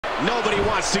Nobody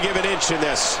wants to give an inch in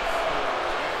this.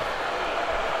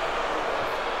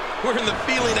 We're in the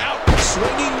feeling out.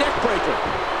 Swinging neck breaker.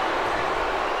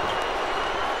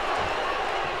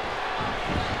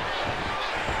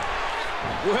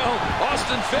 Well,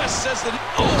 Austin Fest says that.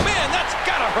 Oh man, that's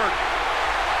gotta hurt.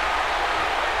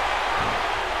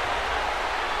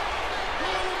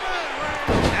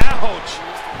 Ouch.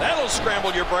 That'll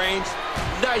scramble your brains.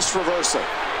 Nice reversal.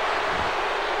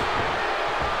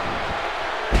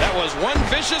 That was one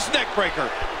vicious neck breaker.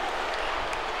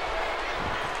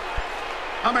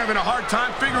 I'm having a hard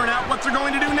time figuring out what they're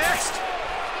going to do next.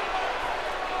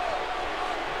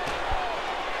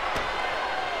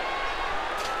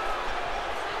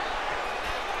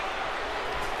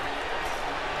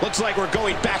 Looks like we're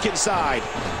going back inside.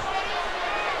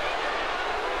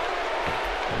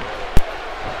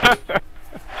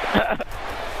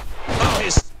 Oh,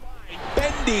 his spine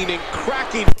bending and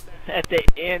cracking. At the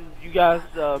end, you guys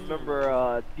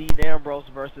remember Dean Ambrose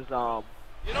versus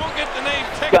You don't get the name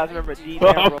You guys remember Dean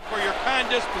Ambrose for your kind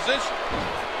disposition.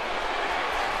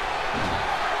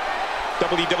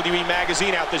 WWE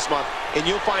Magazine out this month, and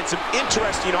you'll find some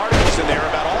interesting articles in there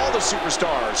about all the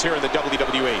superstars here in the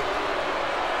WWE.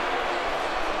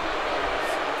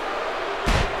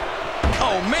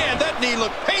 Oh man, that knee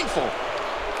looked painful.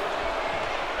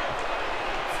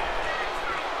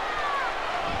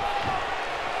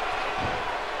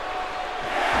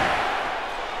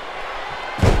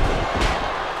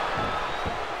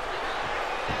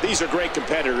 These are great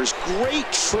competitors,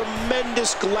 great,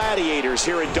 tremendous gladiators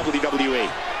here in WWE.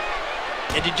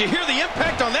 And did you hear the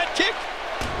impact on that kick?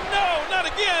 No, not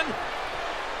again.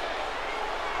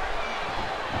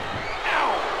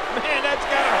 Ow, man, that's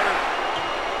gotta hurt.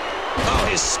 Oh,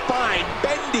 his spine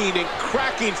bending and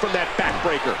cracking from that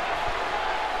backbreaker.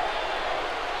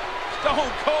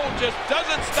 Stone Cold just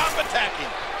doesn't stop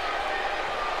attacking.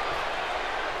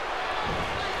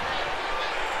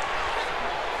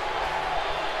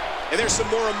 And there's some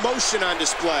more emotion on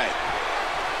display.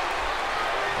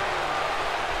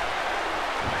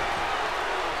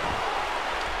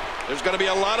 There's going to be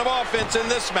a lot of offense in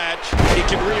this match. He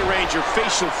can rearrange your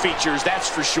facial features, that's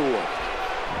for sure.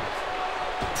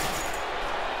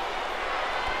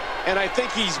 And I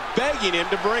think he's begging him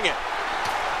to bring it.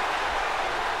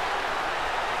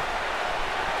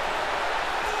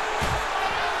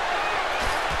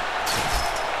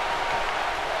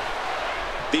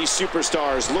 These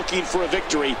superstars looking for a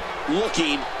victory,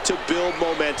 looking to build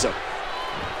momentum.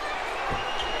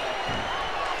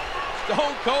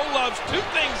 Stone Cold loves two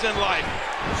things in life: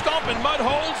 stomping mud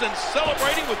holes and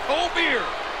celebrating with cold beer.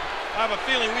 I have a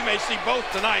feeling we may see both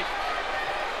tonight.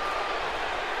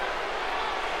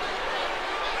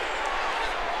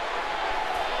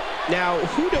 Now,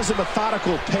 who does a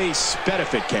methodical pace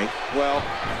benefit, King? Well,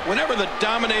 whenever the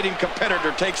dominating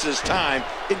competitor takes his time,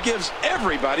 it gives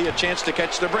everybody a chance to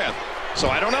catch their breath. So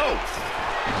I don't know.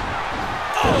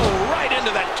 Oh, right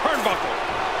into that turnbuckle.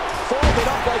 Folded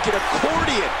up like an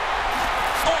accordion.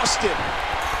 Austin.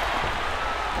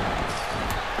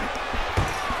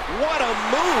 What a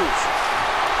move.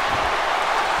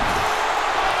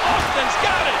 Austin's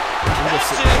got it.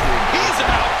 That's it. He's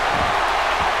out.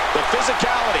 The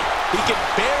physicality. He can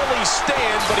barely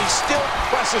stand, but he still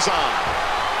presses on.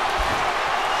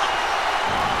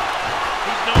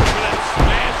 He's known for that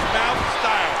smash mouth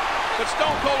style. But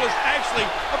Stone Cold is actually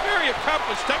a very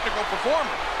accomplished technical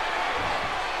performer.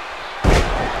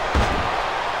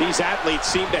 These athletes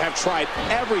seem to have tried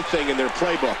everything in their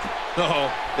playbook. Oh,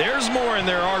 there's more in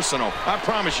their arsenal. I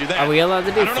promise you that. Are we allowed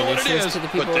to do I don't know what it finishes is, to the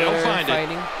people but they'll that are find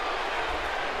fighting? it.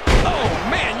 Oh,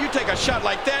 man, you take a shot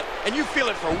like that, and you feel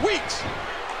it for weeks.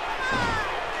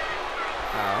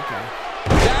 Oh, okay.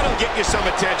 That'll get you some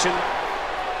attention.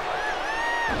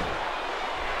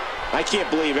 I can't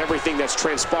believe everything that's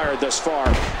transpired thus far.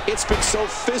 It's been so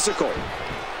physical.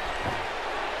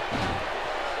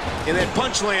 And that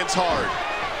punch lands hard.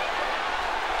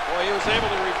 Boy, he was able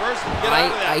to reverse and get out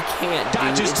of that. I can't do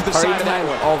Dodges it to the party side of that time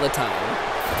one. all the time.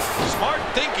 Smart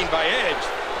thinking by Edge.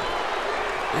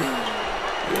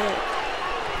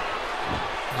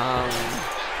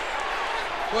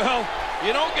 Well,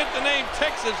 you don't get the name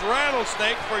Texas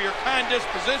Rattlesnake for your kind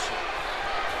disposition.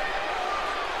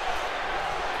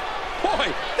 Boy,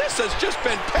 this has just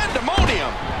been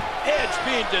pandemonium. Edge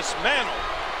being dismantled.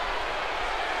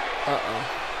 Uh-oh.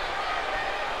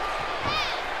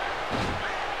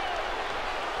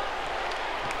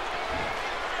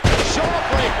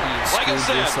 Jawbreaker. Like I screwed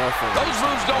said, yourself in. those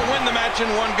moves don't win the match in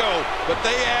one go, but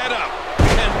they add up.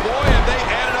 And boy, have they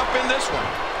added up in this one.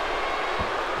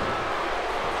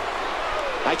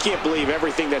 I can't believe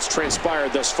everything that's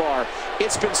transpired thus far.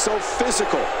 It's been so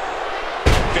physical.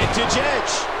 Vintage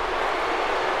edge.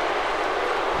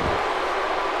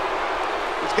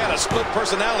 He's got a split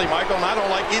personality, Michael, and I don't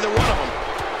like either one of them.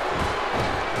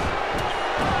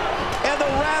 And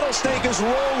the rattlesnake is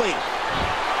rolling.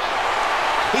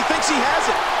 He thinks he has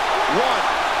it. 1,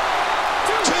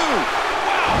 2.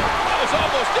 Wow, that was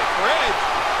almost it for Edge.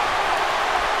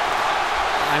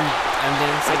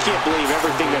 I can't believe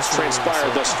everything that's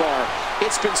transpired thus far.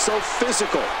 It's been so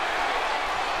physical.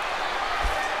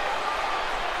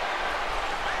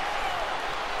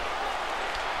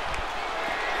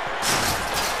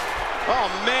 Oh,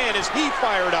 man, is he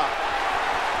fired up.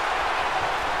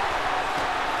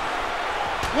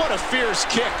 What a fierce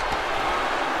kick.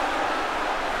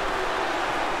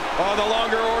 Oh, the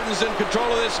longer Orton's in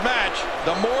control of this match,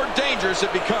 the more dangerous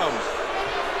it becomes.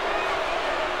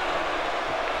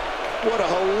 What a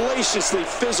hellaciously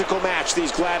physical match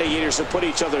these gladiators have put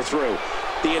each other through.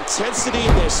 The intensity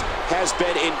in this has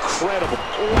been incredible.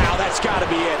 Wow, that's got to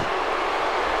be it.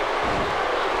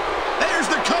 There's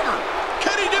the cover.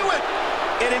 Can he do it?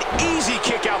 And an easy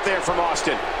kick out there from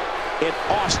Austin. And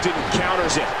Austin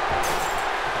counters it.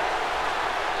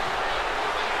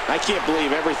 I can't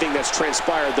believe everything that's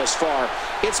transpired thus far.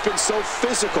 It's been so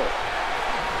physical.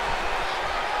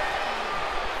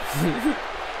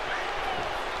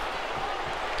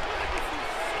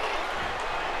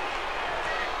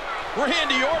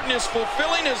 Randy Orton is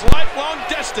fulfilling his lifelong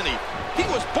destiny. He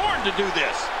was born to do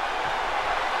this.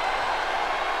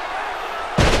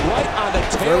 Right on the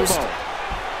tailbone.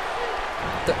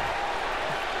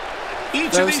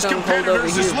 Each of these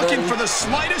competitors is looking for the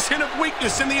slightest hint of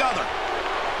weakness in the other.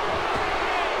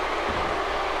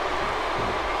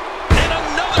 And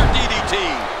another DDT.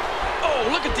 Oh,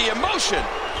 look at the emotion.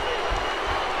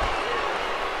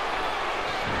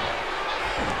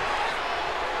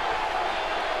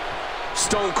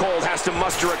 Stone Cold has to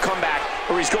muster a comeback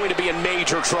or he's going to be in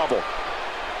major trouble.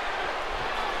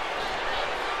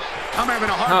 I'm having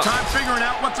a hard time figuring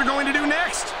out what they're going to do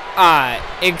next.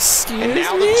 Excuse me? And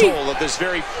now the toll of this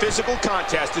very physical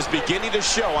contest is beginning to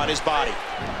show on his body.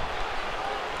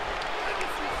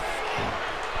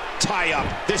 Tie up.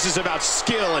 This is about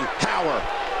skill and power.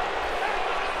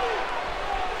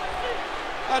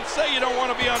 I'd say you don't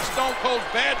want to be on Stone Cold's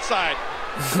bad side.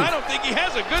 I don't think he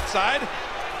has a good side.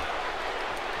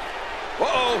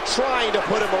 Uh-oh, trying to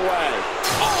put him away.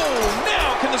 Oh,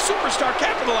 now can the superstar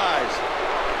capitalize?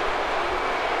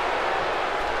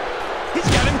 He's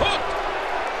got him hooked.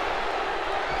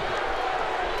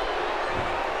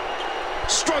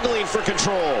 Struggling for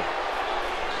control.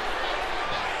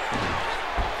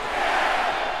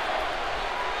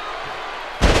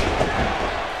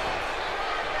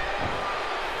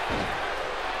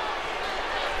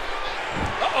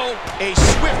 Uh-oh. A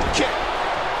swift kick.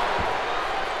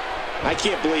 I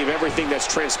can't believe everything that's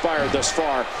transpired thus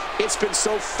far. It's been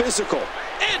so physical.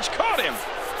 Edge caught him.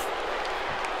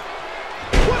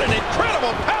 What an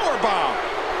incredible powerbomb.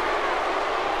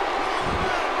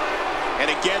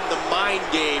 And again, the mind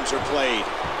games are played.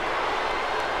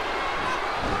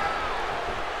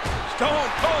 Stone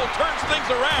Cold turns things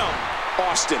around.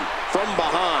 Austin from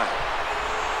behind.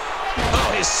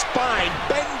 Oh, his spine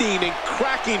bending and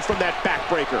cracking from that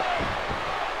backbreaker.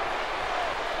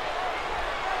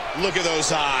 Look at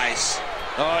those eyes.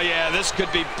 Oh, yeah, this could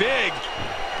be big.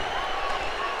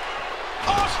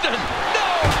 Austin! No!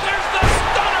 There's the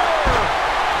stunner!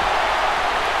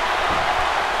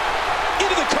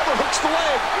 Into the cover, hooks the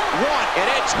leg. 1,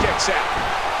 and Edge kicks out.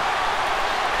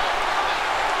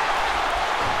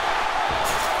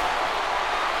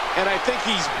 And I think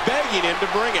he's begging him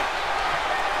to bring it.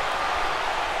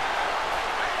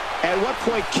 At what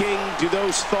point, King, do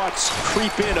those thoughts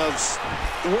creep in of,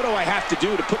 what do I have to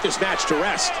do to put this match to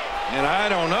rest? And I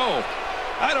don't know.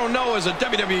 I don't know as a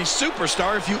WWE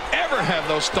superstar if you ever have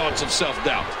those thoughts of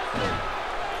self-doubt.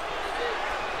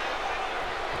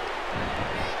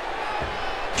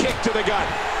 Kick to the gut.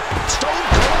 Stone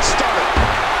Cold Stunner.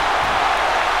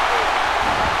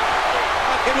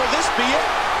 And will this be it?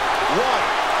 1,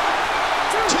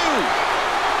 2.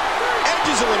 Edge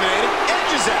is eliminated.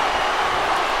 Edge is out.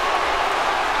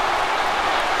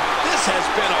 This has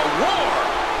been a war.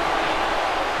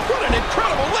 What an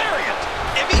incredible lariat.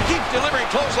 If he keeps delivering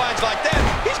clotheslines like that,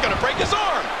 he's going to break his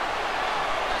arm.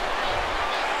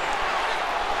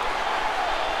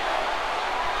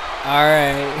 All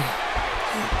right.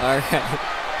 All right.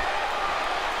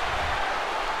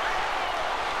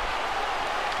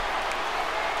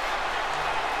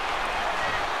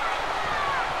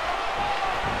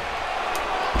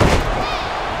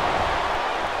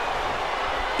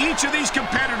 Each of these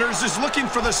competitors is looking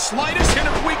for the slightest hint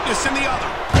of weakness in the other.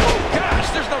 Oh, gosh,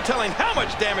 there's no telling how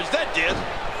much damage that did.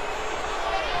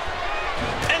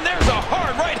 And there's a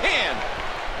hard right hand.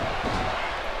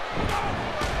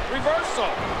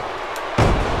 Reversal.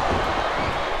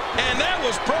 And that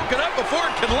was broken up before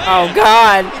it could land. Oh,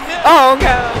 God. Oh,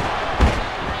 God.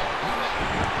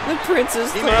 The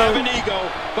Prince's He throw. may have an ego,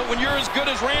 but when you're as good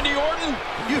as Randy Orton,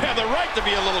 you have the right to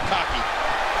be a little cocky.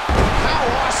 How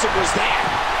awesome was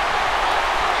that?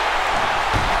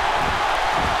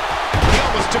 He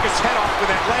almost took his head off with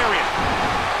that lariat.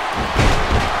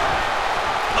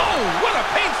 Oh, what a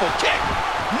painful kick.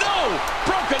 No,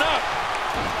 broken up.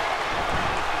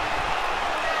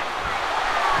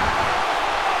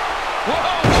 Whoa,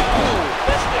 whoa.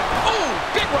 Missed it. Oh,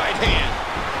 big right hand.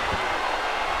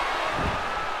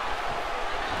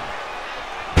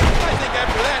 I think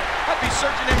after that, I'd be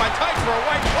searching in my tights for a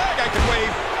white flag I could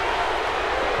wave.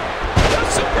 The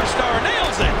superstar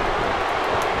nails it.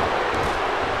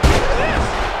 Look at this.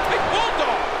 Big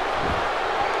bulldog.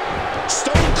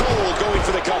 Stone Cold going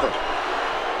for the cover.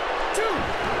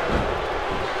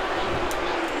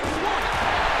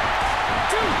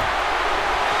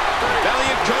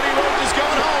 Valiant Cody Rhodes is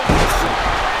going home.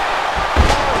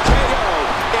 RKO,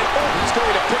 and Orton's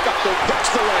going to pick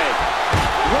the leg.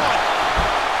 One.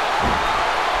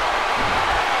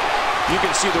 You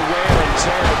can see the wear and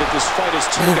tear that this fight has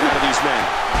taken out of these men.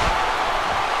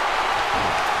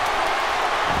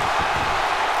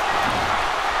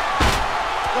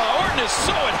 Well, Orton is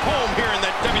so at home here in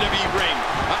that WWE ring.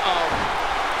 Uh-oh.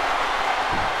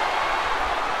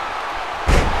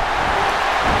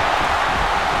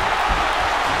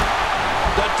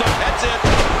 That's it.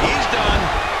 He's done.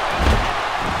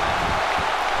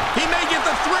 He may get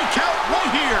the 3 count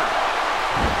right here.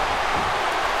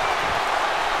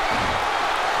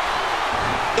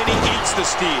 And he eats the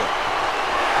steel.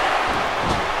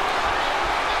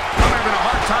 I'm having a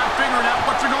hard time figuring out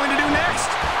what they're going to do next.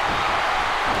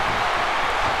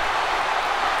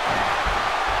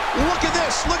 Look at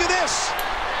this. Look at this.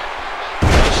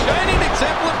 A shining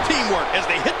example of teamwork as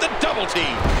they hit the double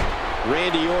team.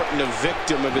 Randy Orton, a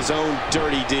victim of his own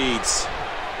dirty deeds.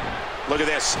 Look at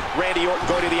this. Randy Orton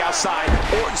going to the outside.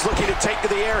 Orton's looking to take to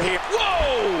the air here.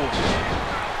 Whoa!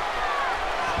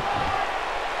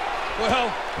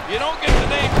 Well, you don't get the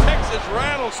name Texas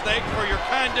Rattlesnake for your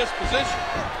kind disposition.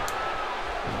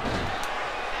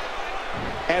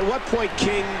 At what point,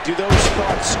 King, do those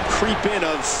thoughts creep in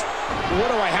of, what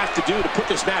do I have to do to put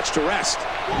this match to rest?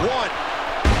 1,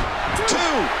 2.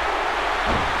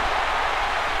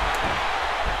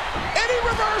 And he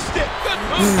reversed it. Good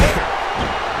move there.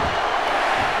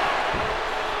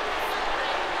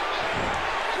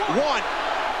 1, 2.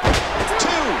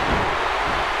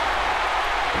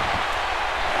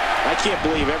 I can't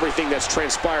believe everything that's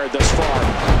transpired thus far.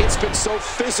 It's been so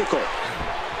physical.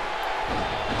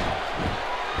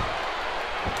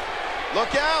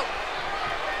 Look out.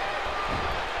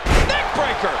 Neck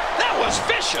breaker. That was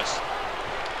vicious.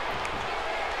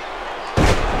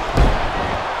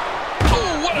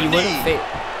 Oh, what a knee.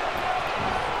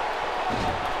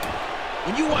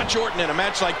 When you watch Orton in a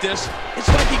match like this, it's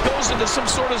like he goes into some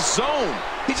sort of zone.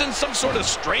 He's in some sort of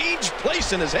strange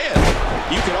place in his head.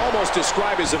 You can almost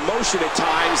describe his emotion at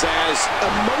times as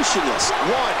emotionless. 1,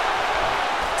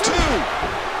 2.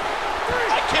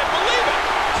 I can't believe it.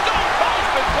 Stone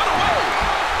Cold's been put away.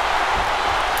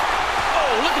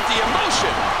 Oh, look at the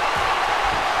emotion.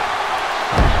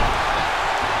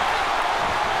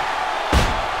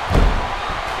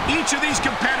 Each of these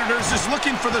competitors is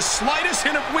looking for the slightest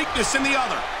hint of weakness in the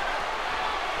other.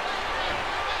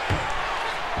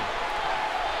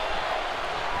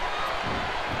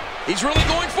 He's really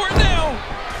going for it now.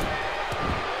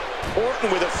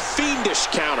 Orton with a fiendish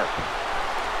counter.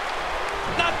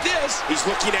 Not this. He's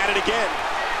looking at it again.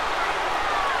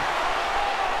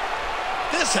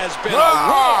 This has been a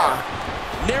war.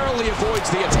 Narrowly avoids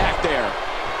the attack there.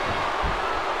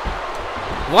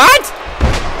 What?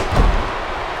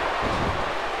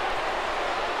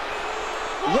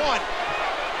 1,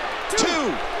 2.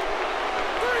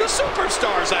 The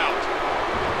superstar's out.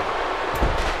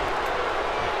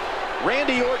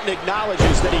 Randy Orton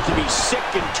acknowledges that he can be sick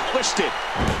and twisted.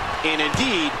 And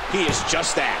indeed, he is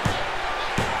just that.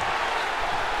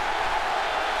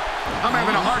 I'm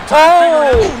having a hard time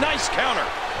figuring out. Ooh, nice counter.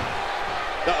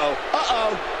 Uh-oh.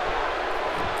 Uh-oh.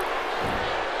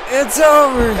 It's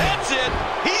over. That's it.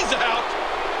 He's out.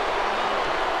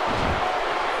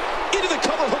 Into the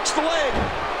cover, hooks the leg.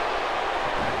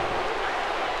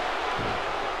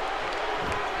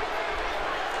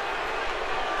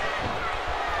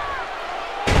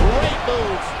 Great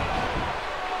move.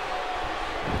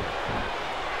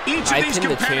 Each of these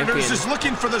competitors is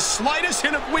looking for the slightest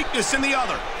hint of weakness in the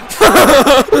other.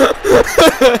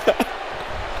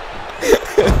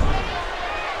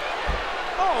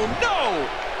 Oh, no!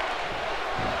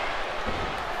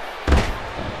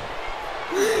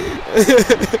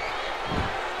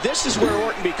 This is where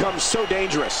Orton becomes so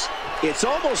dangerous. It's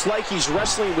almost like he's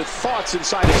wrestling with thoughts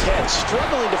inside his head,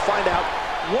 struggling to find out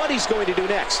what he's going to do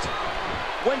next.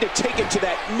 When to take it to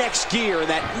that next gear and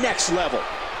that next level.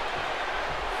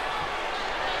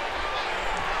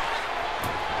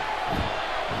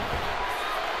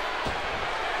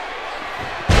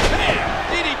 Man,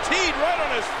 DDT'd right on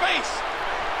his face.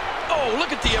 Oh, look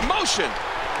at the emotion.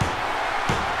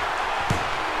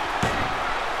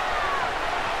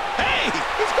 Hey,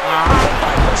 he's going for the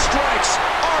Michael strikes.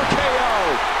 RKO.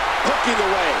 Hooking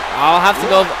away. I'll have to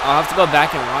go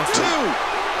back and watch it. 2,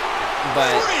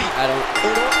 But 3. I don't.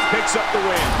 And Orton picks up the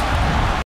win.